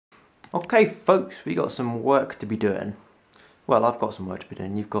Okay folks, we got some work to be doing. Well, I've got some work to be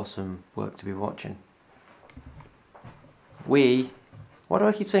doing, you've got some work to be watching. Why do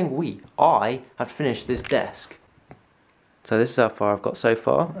I keep saying we? I have finished this desk. So this is how far I've got so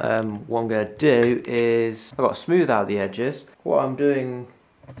far. What I'm going to do is, I've got to smooth out the edges. What I'm doing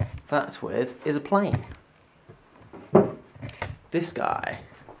that with is a plane. This guy.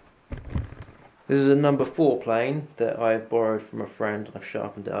 This is a number 4 plane that I've borrowed from a friend and I've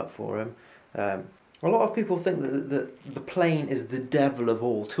sharpened it up for him. A lot of people think that the plane is the devil of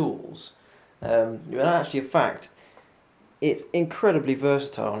all tools. And actually, in fact, it's incredibly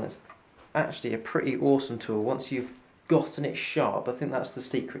versatile and it's actually a pretty awesome tool. Once you've gotten it sharp, I think that's the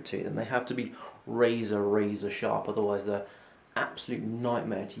secret to them. They have to be razor sharp, otherwise they're absolute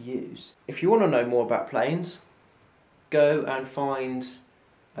nightmare to use. If you want to know more about planes, go and find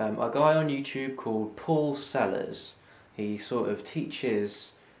a guy on YouTube called Paul Sellers. He sort of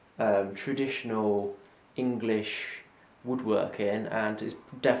teaches traditional English woodworking and is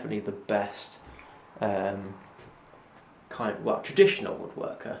definitely the best traditional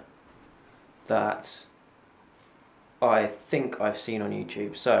woodworker that I think I've seen on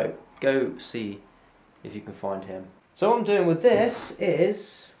YouTube. So go see if you can find him. So what I'm doing with this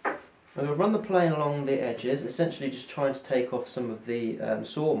is I'm going to run the plane along the edges, essentially just trying to take off some of the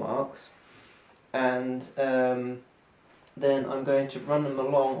saw marks, and then I'm going to run them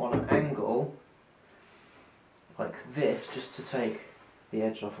along on an angle like this, just to take the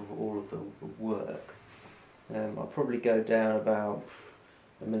edge off of all of the work. I'll probably go down about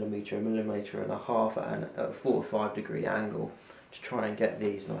a millimetre and a half at a 4 or 5 degree angle to try and get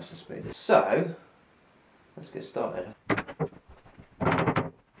these nice and smooth. So let's get started.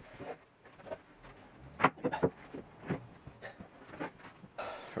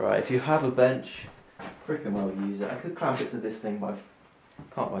 Right, if you have a bench, freaking well use it. I could clamp it to this thing, but I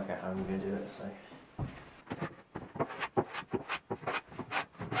can't work out how I'm going to do it. So.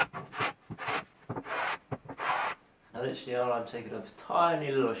 Now literally all I'm taking off is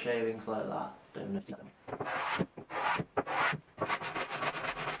tiny little shavings like that. Don't know.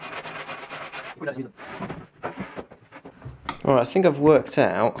 Alright, I think I've worked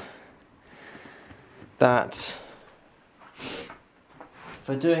out that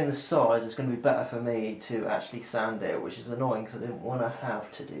for doing the sides, it's going to be better for me to actually sand it, which is annoying because I didn't want to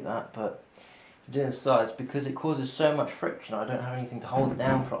have to do that. But for doing the sides, because it causes so much friction, I don't have anything to hold it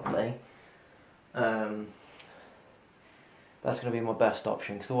down properly. That's going to be my best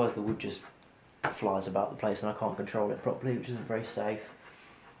option, because otherwise the wood just flies about the place and I can't control it properly, which isn't very safe.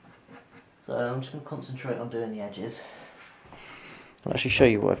 So I'm just going to concentrate on doing the edges. I'll actually show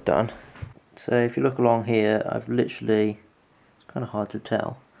you what I've done. So if you look along here, I've literally, it's kind of hard to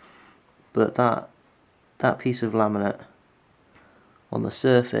tell, but that piece of laminate on the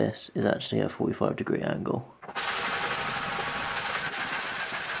surface is actually at a 45 degree angle.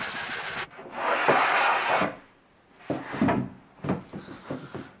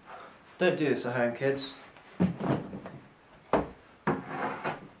 Don't do this at home, kids.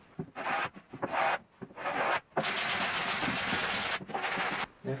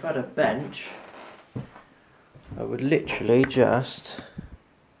 If I had a bench, I would literally just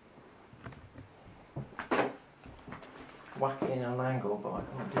whack it in an angle, but I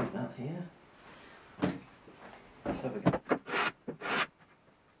can't do that here. Let's have a go.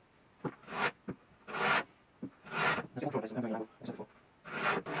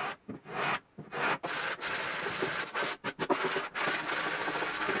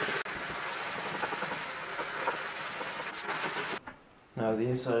 Now the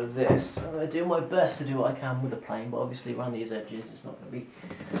inside of this, I'm going to do my best to do what I can with the plane, but obviously around these edges it's not going to be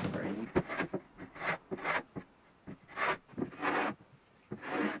very easy.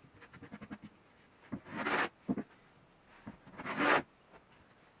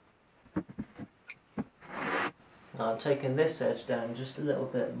 Now I'm taking this edge down just a little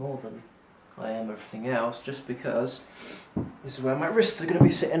bit more than I am everything else, just because this is where my wrists are going to be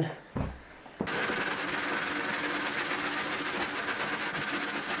sitting.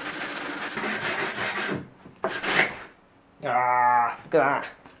 Ah, look at that.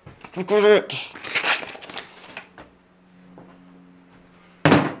 Look at it.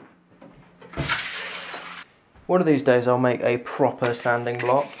 One of these days I'll make a proper sanding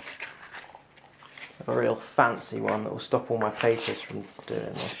block. A real fancy one that will stop all my painters from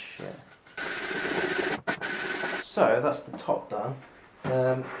doing this shit. So that's the top done.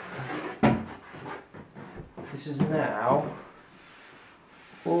 This is now,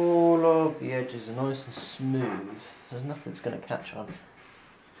 all of the edges are nice and smooth. There's nothing that's going to catch on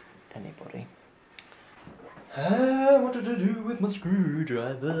anybody. What did I do with my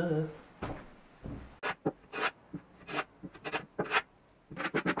screwdriver?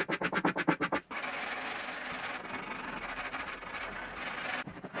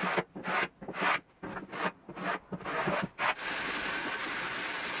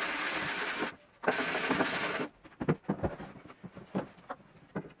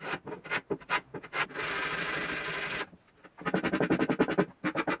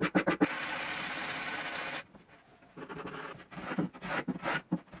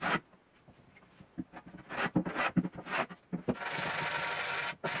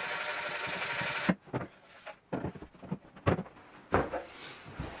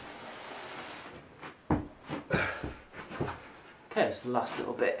 Okay, it's the last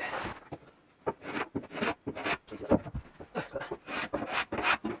little bit.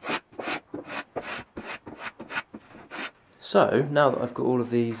 So, now that I've got all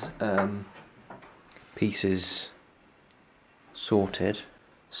of these pieces sorted,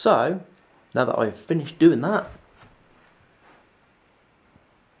 so now that I've finished doing that,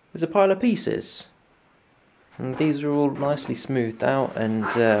 there's a pile of pieces. And these are all nicely smoothed out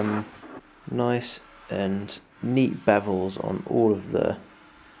and nice and neat bevels on all of the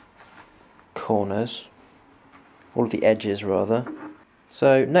corners, all of the edges rather.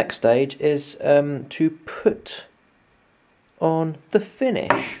 So next stage is to put on the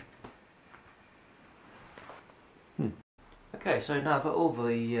finish. Okay, so now that all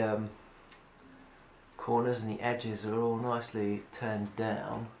the corners and the edges are all nicely turned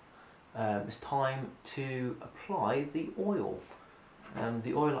down, it's time to apply the oil.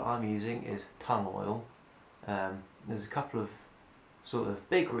 The oil that I'm using is Tung Oil. There's a couple of sort of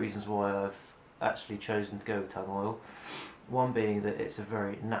big reasons why I've actually chosen to go with Tung Oil. One being that it's a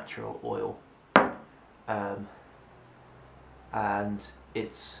very natural oil, and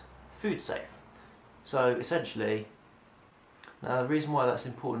it's food safe. So essentially, now the reason why that's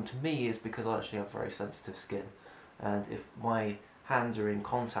important to me is because I actually have very sensitive skin, and if my hands are in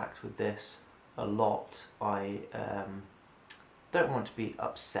contact with this a lot, I don't want to be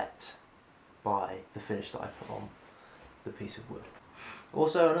upset by the finish that I put on the piece of wood.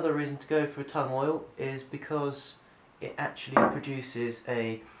 Also, another reason to go for Tung Oil is because it actually produces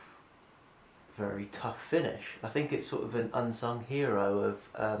a very tough finish. I think it's sort of an unsung hero of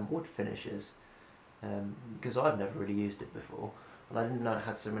wood finishes, because I've never really used it before and I didn't know it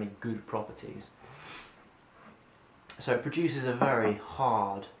had so many good properties. So it produces a very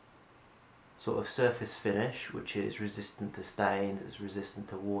hard sort of surface finish which is resistant to stains, it's resistant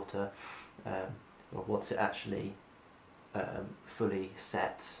to water, or once it actually fully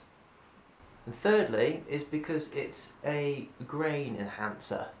sets. And thirdly is because it's a grain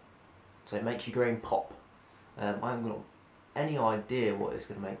enhancer, so it makes your grain pop. I haven't got any idea what is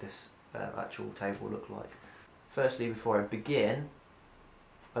going to make this actual table look like. Firstly, before I begin,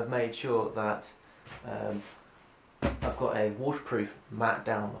 I've made sure that I've got a waterproof mat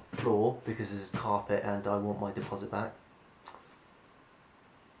down on the floor because this is carpet and I want my deposit back.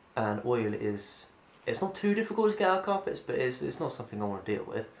 And oil is, it's not too difficult to get out of carpets, but it's not something I want to deal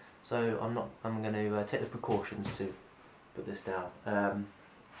with. So I'm going to take the precautions to put this down.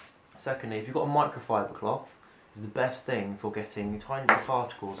 Secondly, if you've got a microfiber cloth, it's the best thing for getting tiny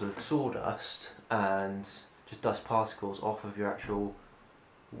particles of sawdust and just dust particles off of your actual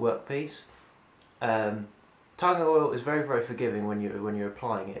workpiece. Tung oil is very, very forgiving when you're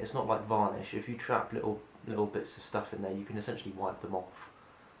applying it. It's not like varnish. If you trap little bits of stuff in there, you can essentially wipe them off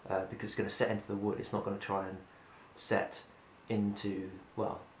because it's going to set into the wood. It's not going to try and set into,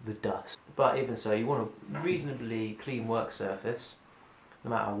 well, the dust. But even so, you want a reasonably clean work surface, no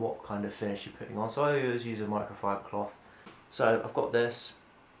matter what kind of finish you're putting on. So I always use a microfiber cloth. So I've got this.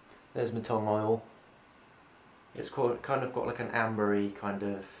 There's my Tung Oil. It's kind of got like an ambery kind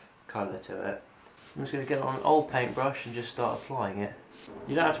of colour to it. I'm just going to get it on an old paintbrush and just start applying it.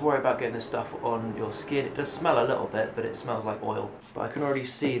 You don't have to worry about getting this stuff on your skin. It does smell a little bit, but it smells like oil. But I can already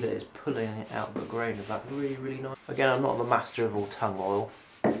see that it's pulling it out the grain of that really, really nice. Again, I'm not the master of all Tung Oil.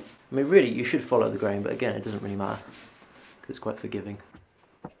 I mean, really, you should follow the grain, but again, it doesn't really matter because it's quite forgiving.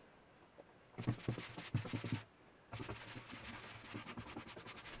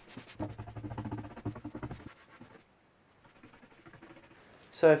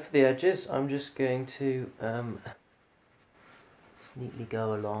 So for the edges, I'm just going to just neatly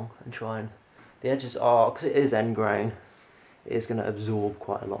go along and try and... The edges are, because it is end grain, it is going to absorb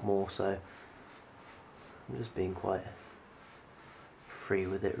quite a lot more, so I'm just being quite free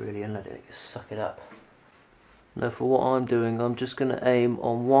with it really and let it suck it up. Now for what I'm doing, I'm just going to aim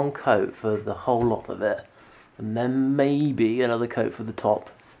on one coat for the whole lot of it, and then maybe another coat for the top,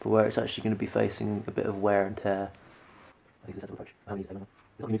 for where it's actually going to be facing a bit of wear and tear. I think this is the approach.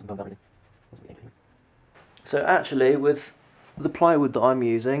 So actually, with the plywood that I'm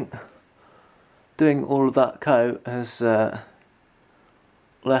using, doing all of that coat has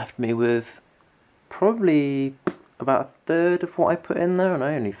left me with probably about a third of what I put in there, and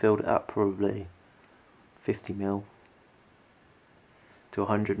I only filled it up probably 50mm to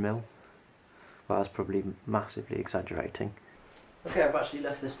 100mm. Well, that's probably massively exaggerating. Okay, I've actually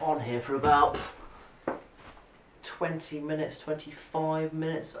left this on here for about 20 minutes, 25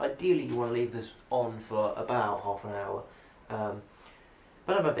 minutes. Ideally you want to leave this on for about half an hour,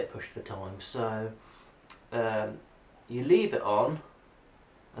 but I'm a bit pushed for time, so you leave it on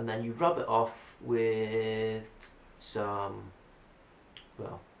and then you rub it off with some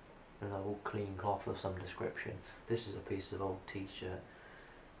well, an old clean cloth of some description. This is a piece of old t-shirt.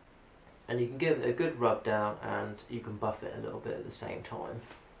 And you can give it a good rub down and you can buff it a little bit at the same time.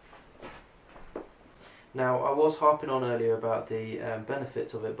 Now, I was harping on earlier about the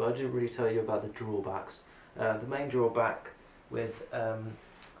benefits of it, but I didn't really tell you about the drawbacks. The main drawback with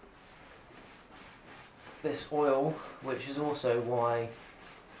this oil, which is also why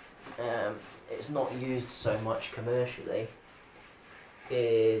it's not used so much commercially,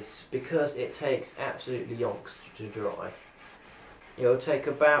 is because it takes absolutely yonks to dry. It'll take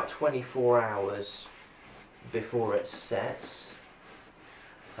about 24 hours before it sets,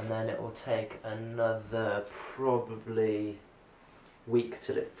 and then it will take another probably week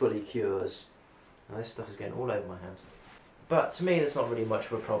till it fully cures. Now this stuff is getting all over my hands. But to me that's not really much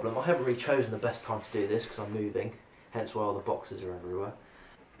of a problem. I haven't really chosen the best time to do this because I'm moving, hence why all the boxes are everywhere.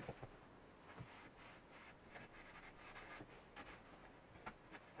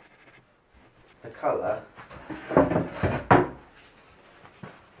 The colour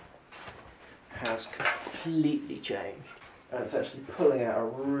has completely changed, and it's actually pulling out a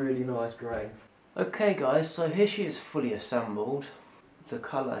really nice grain. Okay guys, so here she is fully assembled. The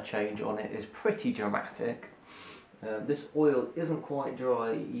colour change on it is pretty dramatic. This oil isn't quite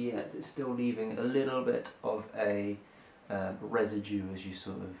dry yet, it's still leaving a little bit of a residue as you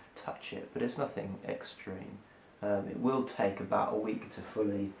sort of touch it, but it's nothing extreme. It will take about a week to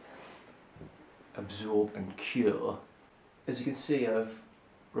fully absorb and cure. As you can see, I've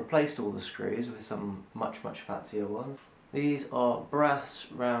replaced all the screws with some much fancier ones. These are brass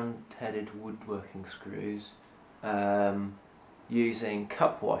round-headed woodworking screws using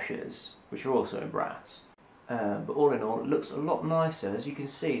cup washers, which are also in brass. But all in all, it looks a lot nicer. As you can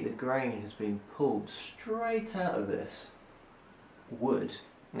see, the grain has been pulled straight out of this wood,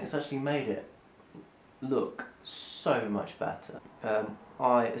 and it's actually made it look so much better.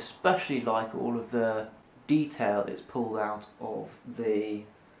 I especially like all of the detail that's pulled out of the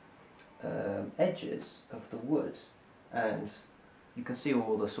edges of the wood, and you can see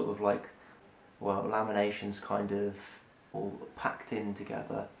all the sort of like, well, laminations kind of all packed in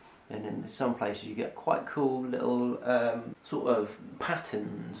together, and in some places you get quite cool little sort of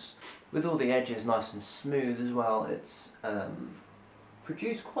patterns with all the edges nice and smooth as well. It's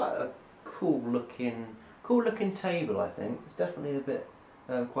produced quite a cool looking table, I think. It's definitely a bit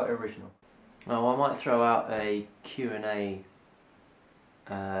quite original. Now I might throw out a Q&A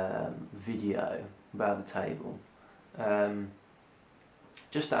video about the table,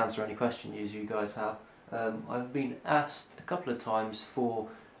 just to answer any questions you guys have. I've been asked a couple of times for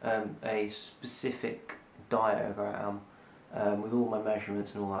a specific diagram with all my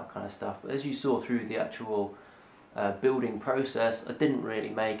measurements and all that kind of stuff, but as you saw through the actual building process, I didn't really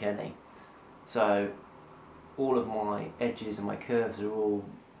make any. So all of my edges and my curves are all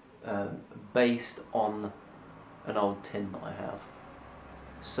based on an old tin that I have.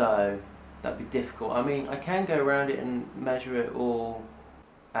 So that'd be difficult. I mean, I can go around it and measure it all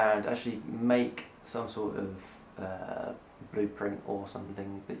and actually make some sort of blueprint or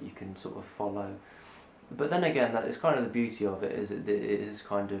something that you can sort of follow. But then again, that is kind of the beauty of it, is that it is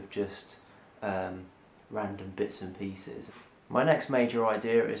kind of just random bits and pieces. My next major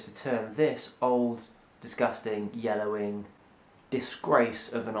idea is to turn this old, disgusting, yellowing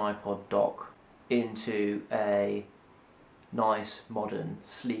disgrace of an iPod dock into a nice, modern,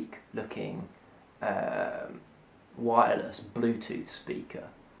 sleek looking wireless Bluetooth speaker.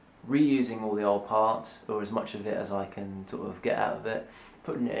 Reusing all the old parts, or as much of it as I can sort of get out of it,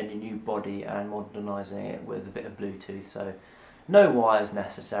 putting it in a new body and modernising it with a bit of Bluetooth, so no wires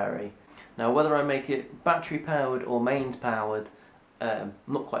necessary. Now whether I make it battery powered or mains powered, I'm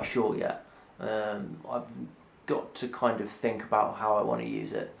not quite sure yet. I've got to kind of think about how I want to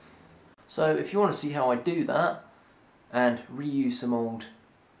use it. So if you want to see how I do that and reuse some old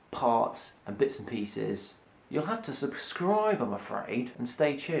parts and bits and pieces, you'll have to subscribe, I'm afraid, and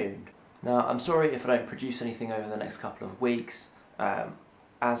stay tuned. Now I'm sorry if I don't produce anything over the next couple of weeks.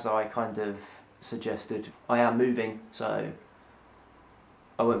 As I kind of suggested, I am moving, so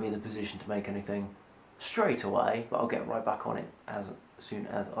I won't be in the position to make anything straight away, but I'll get right back on it as soon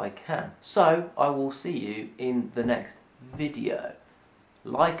as I can. So I will see you in the next video.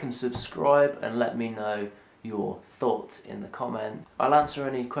 Like and subscribe and let me know your thoughts in the comments. I'll answer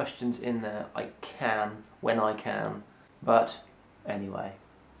any questions in there I can, when I can, but anyway,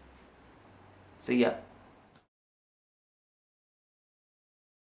 see ya.